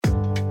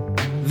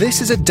This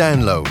is a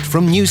download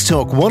from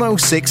Newstalk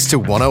 106 to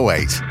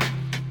 108.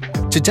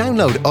 To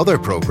download other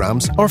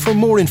programmes or for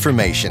more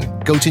information,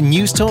 go to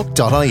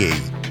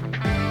newstalk.ie.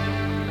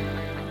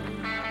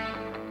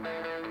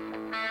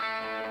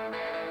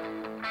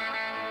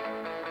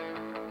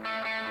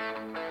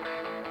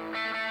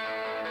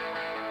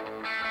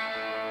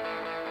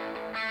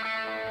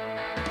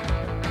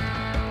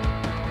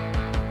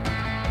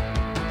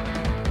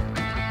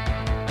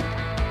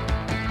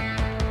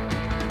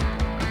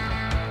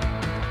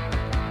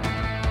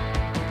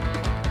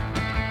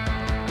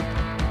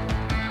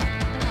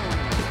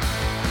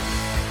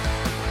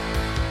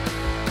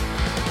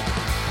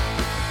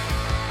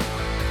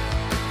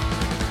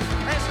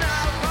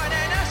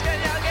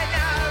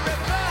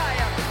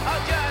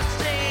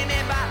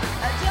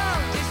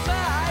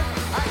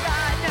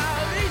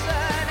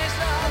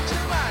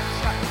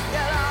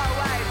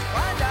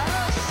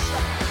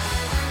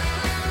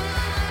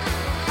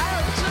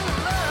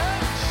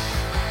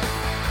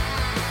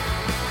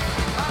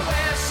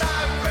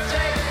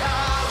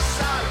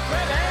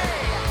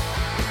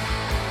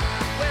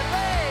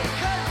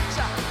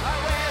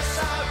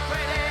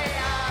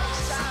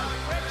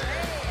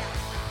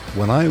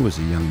 When I was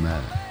a young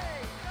man,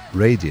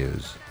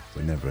 radios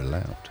were never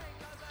allowed.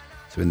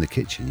 So in the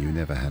kitchen, you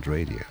never had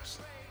radios.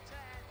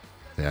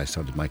 There I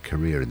started my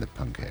career in the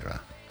punk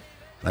era.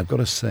 And I've got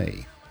to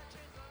say,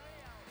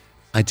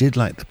 I did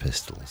like the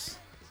Pistols.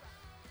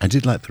 I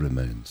did like the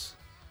Ramones.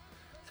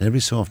 And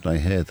every so often I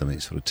hear them,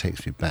 it sort of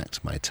takes me back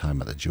to my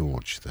time at the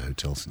George, the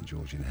Hotel St.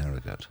 George in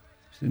Harrogate.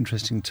 It's an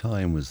interesting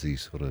time, was the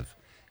sort of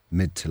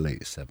mid to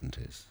late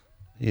 70s.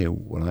 Yeah,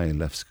 when I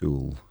left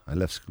school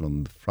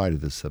on Friday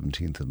the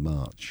 17th of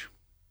March,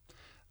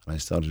 and I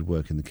started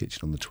work in the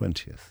kitchen on the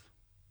 20th.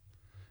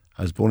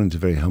 I was born into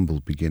very humble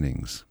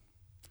beginnings,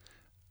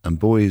 and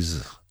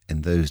boys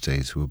in those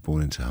days who were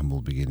born into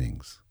humble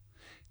beginnings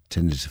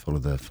tended to follow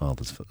their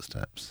father's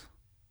footsteps.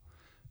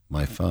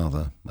 My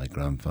father, my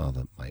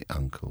grandfather, my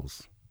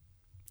uncles,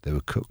 they were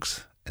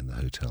cooks in the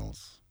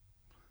hotels,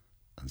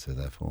 and so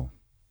therefore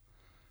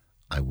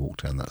I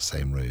walked down that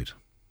same road.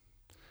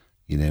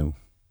 You know,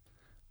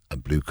 a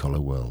blue-collar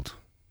world.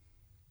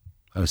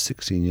 I was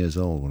 16 years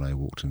old when I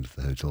walked into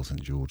the Hotel St.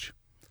 George.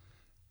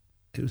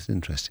 It was an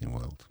interesting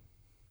world.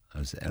 I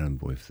was the errand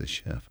boy for the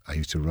chef. I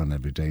used to run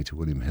every day to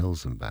William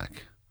Hill's and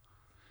back.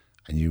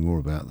 I knew more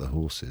about the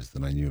horses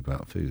than I knew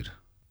about food.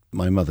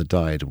 My mother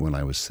died when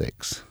I was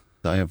 6.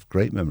 I have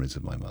great memories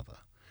of my mother.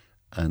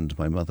 And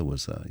my mother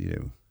was, a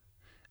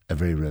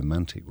very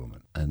romantic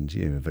woman and,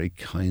 a very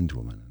kind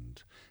woman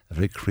and a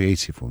very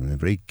creative woman, a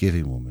very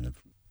giving woman.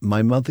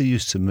 My mother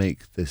used to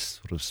make this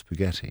sort of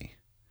spaghetti,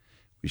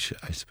 which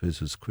I suppose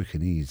was quick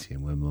and easy,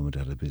 and when Mum had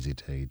had a busy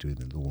day doing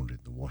the laundry,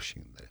 the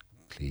washing, the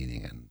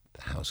cleaning and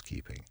the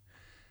housekeeping.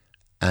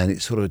 And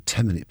it's sort of a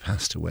 10-minute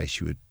pasta where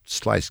she would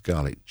slice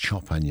garlic,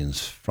 chop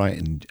onions, fry it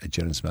in a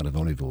generous amount of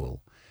olive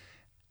oil,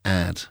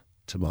 add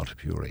tomato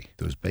puree.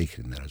 There was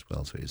bacon in there as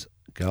well, so it was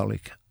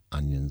garlic,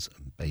 onions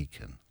and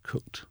bacon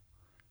cooked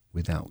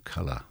without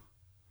colour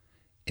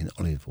in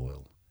olive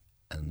oil,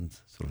 and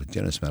sort of a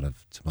generous amount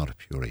of tomato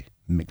puree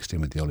mixed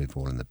in with the olive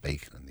oil and the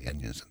bacon and the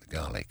onions and the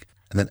garlic,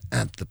 and then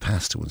add the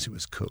pasta once it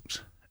was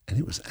cooked. And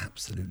it was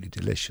absolutely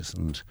delicious.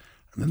 And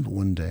I remember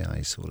one day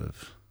I sort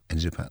of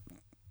ended up at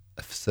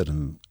a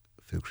certain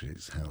food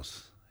critic's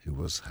house who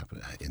was,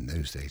 in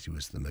those days, he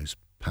was the most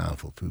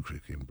powerful food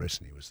critic in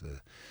Britain. He was the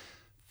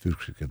food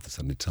critic of the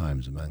Sunday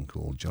Times, a man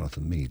called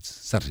Jonathan Meades.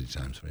 Saturday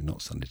Times, sorry,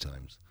 not Sunday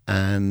Times.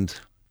 And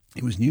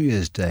it was New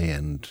Year's Day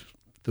and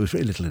there was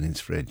very little in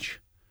his fridge.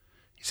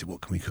 He said,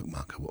 "What can we cook,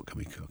 Marco? What can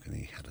we cook?" And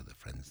he had other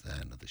friends there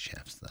and other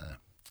chefs there.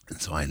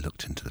 And so I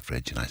looked into the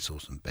fridge and I saw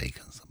some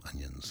bacon, some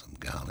onions, some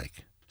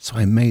garlic. So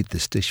I made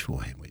this dish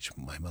for him, which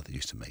my mother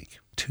used to make.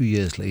 2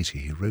 years later,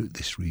 he wrote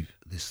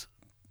this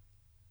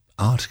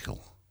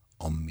article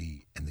on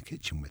me in the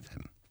kitchen with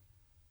him.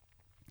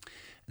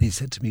 And he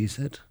said to me,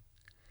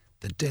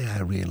 the day I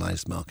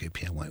realised Marco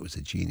Pierre White was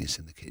a genius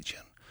in the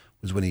kitchen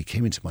was when he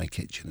came into my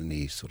kitchen and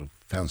he sort of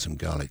found some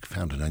garlic,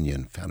 found an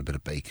onion, found a bit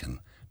of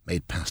bacon,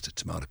 made pasta,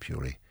 tomato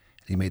puree,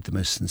 and he made the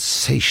most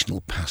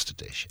sensational pasta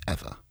dish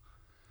ever.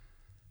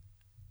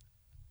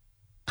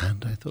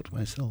 And I thought to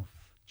myself,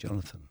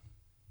 Jonathan,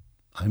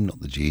 I'm not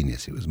the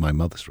genius. It was my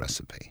mother's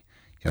recipe.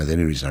 The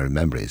only reason I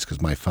remember it is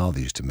because my father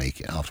used to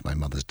make it after my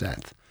mother's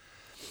death.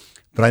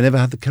 But I never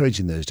had the courage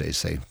in those days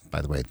to say,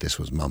 by the way, this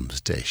was Mum's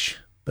dish.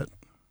 But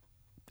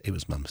it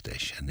was Mum's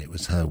dish, and it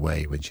was her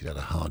way when she'd had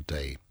a hard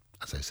day,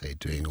 as I say,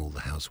 doing all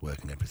the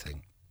housework and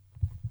everything,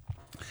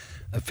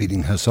 of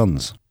feeding her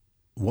sons.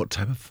 What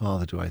type of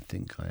father do I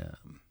think I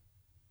am?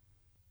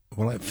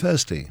 Well,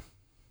 firstly,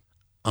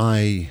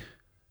 I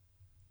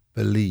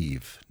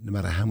believe no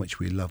matter how much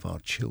we love our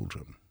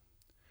children,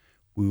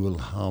 we will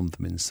harm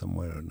them in some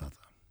way or another,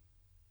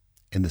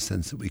 in the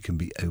sense that we can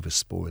be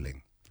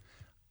over-spoiling,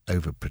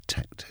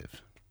 overprotective.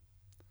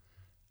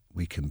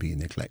 We can be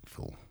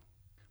neglectful.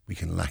 We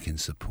can lack in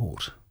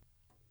support.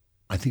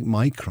 I think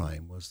my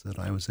crime was that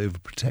I was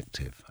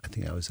overprotective. I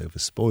think I was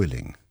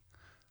over-spoiling,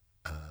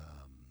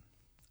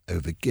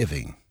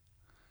 over-giving,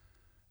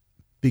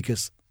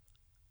 Because,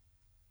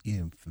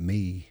 for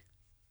me,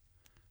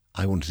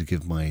 I wanted to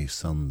give my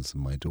sons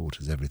and my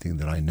daughters everything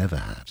that I never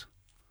had,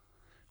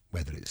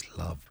 whether it's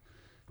love,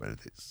 whether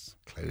it's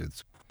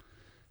clothes,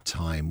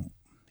 time,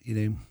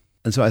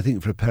 And so I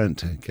think for a parent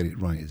to get it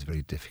right is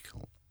very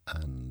difficult,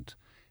 and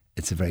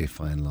it's a very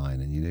fine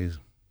line. And,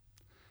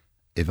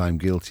 if I'm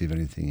guilty of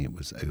anything, it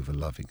was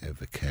over-loving,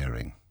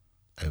 over-caring,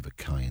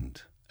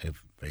 over-kind,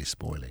 very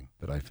spoiling.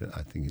 But I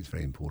think it's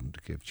very important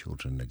to give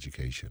children an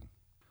education.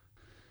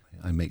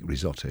 I make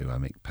risotto, I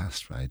make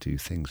pasta, I do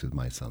things with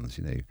my sons,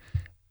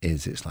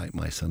 It's like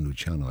my son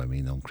Luciano.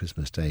 On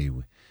Christmas Day,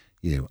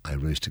 I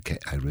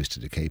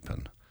roasted a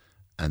capon,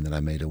 and then I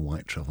made a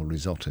white truffle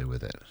risotto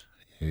with it.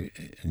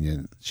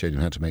 And showed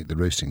him how to make the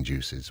roasting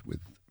juices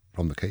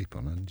from the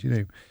capon. And,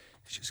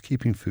 it's just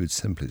keeping food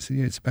simple.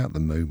 It's about the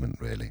moment,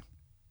 really.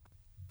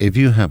 If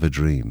you have a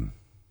dream,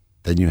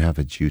 then you have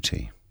a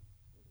duty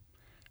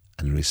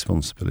and a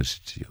responsibility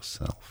to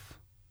yourself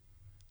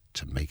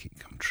to make it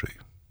come true.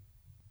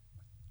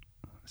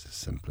 It's as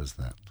simple as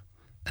that.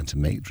 And to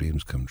make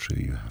dreams come true,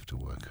 you have to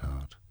work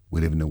hard.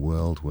 We live in a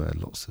world where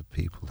lots of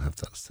people have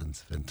that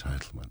sense of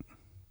entitlement.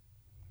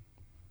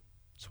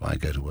 That's why I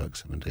go to work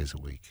 7 days a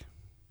week.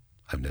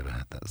 I've never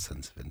had that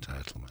sense of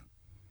entitlement.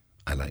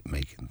 I like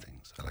making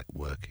things. I like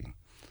working.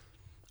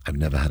 I've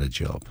never had a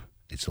job.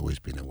 It's always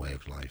been a way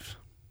of life.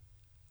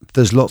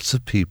 There's lots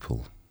of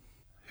people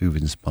who've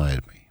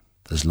inspired me.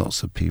 There's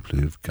lots of people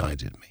who've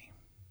guided me.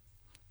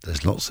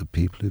 There's lots of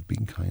people who've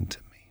been kind to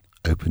me,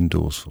 opened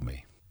doors for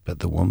me. But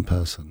the one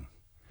person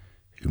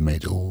who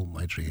made all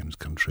my dreams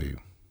come true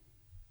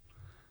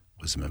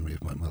was the memory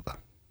of my mother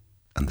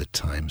and the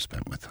time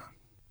spent with her.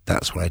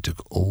 That's where I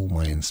took all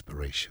my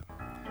inspiration.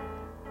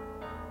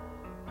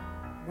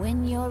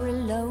 When you're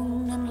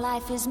alone and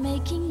life is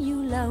making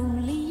you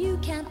lonely, you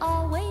can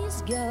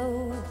always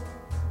go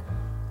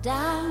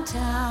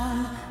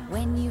downtown.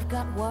 When you've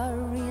got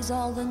worries,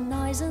 all the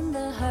noise and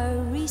the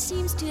hurry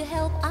seems to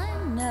help, I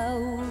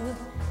know.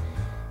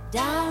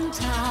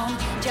 Downtown,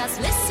 just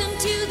listen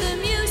to the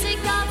music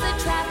of the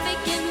traffic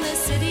in the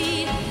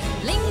city.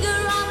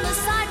 Linger on the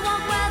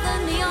sidewalk where the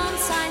neon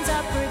signs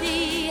are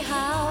pretty.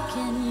 How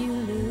can you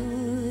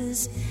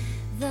lose?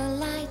 The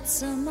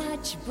lights are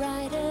much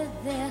brighter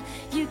there.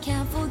 You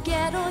can't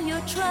forget all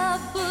your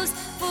troubles,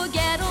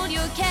 forget all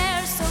your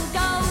cares. So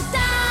go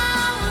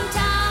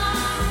downtown.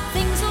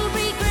 Things will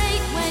be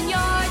great when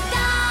you're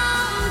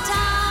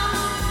downtown.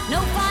 No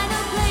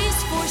finer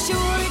place for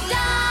sure.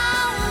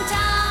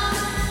 Downtown,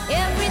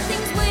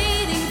 everything's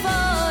waiting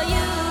for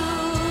you.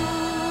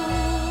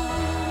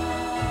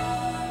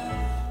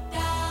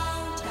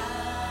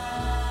 Downtown.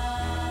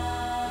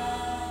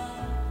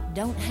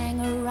 Don't hang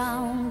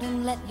around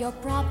and let your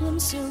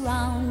problems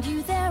surround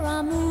you. There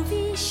are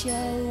movie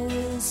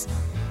shows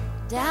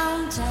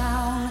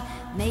downtown.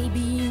 Maybe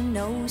you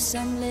know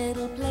some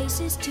little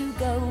places to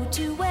go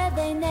to where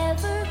they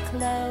never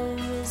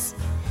close.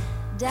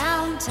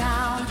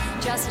 Downtown,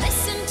 just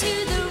listen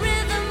to the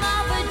rhythm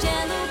of a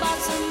gentle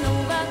bossa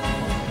nova.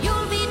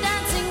 You'll be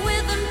dancing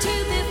with them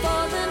too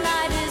before the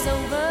night is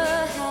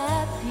over.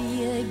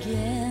 Happy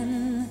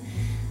again.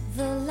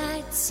 The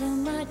lights are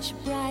much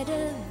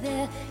brighter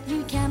there.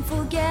 You can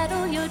forget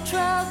all your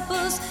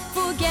troubles,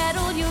 forget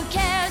all your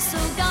cares. So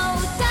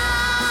go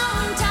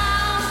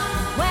downtown,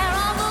 where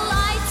all the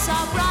lights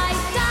are bright.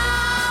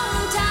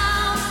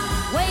 Downtown,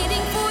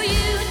 waiting for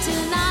you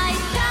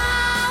tonight.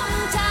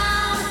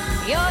 Downtown,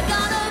 you're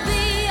gonna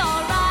be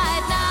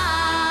alright now.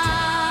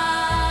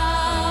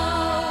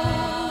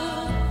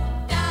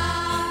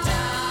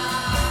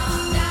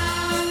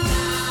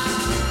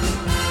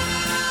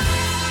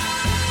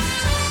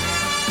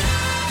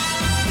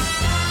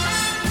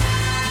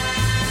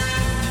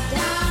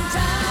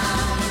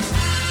 Downtown,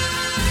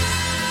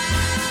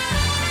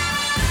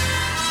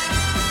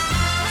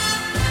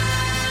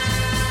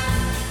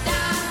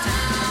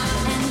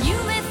 and you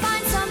may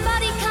find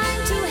somebody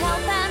kind to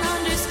help and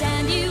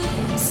understand you.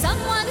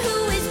 Someone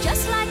who is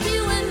just like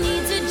you and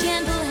needs a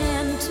gentle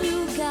hand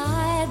to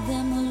guide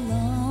them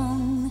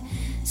along.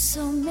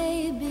 So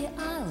maybe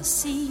I'll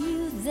see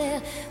you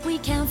there. We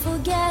can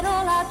forget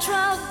all our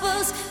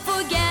troubles,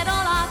 forget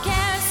all our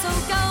cares. So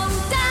go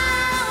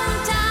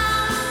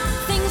downtown.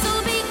 Things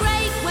will be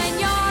great when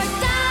you're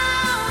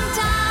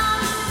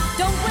downtown.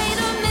 Don't wait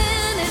a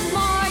minute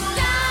more.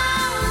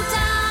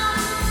 Downtown,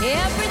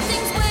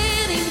 everything's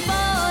waiting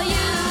for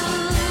you.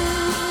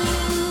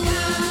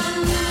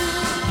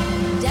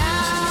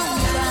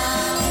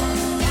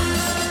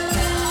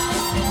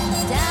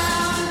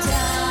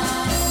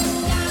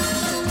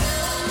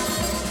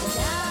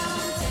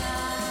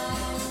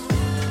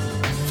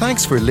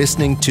 Thanks for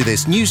listening to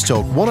this News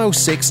Talk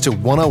 106 to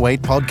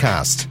 108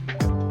 podcast.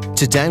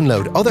 To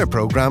download other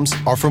programmes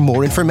or for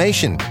more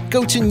information,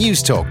 go to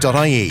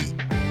newstalk.ie.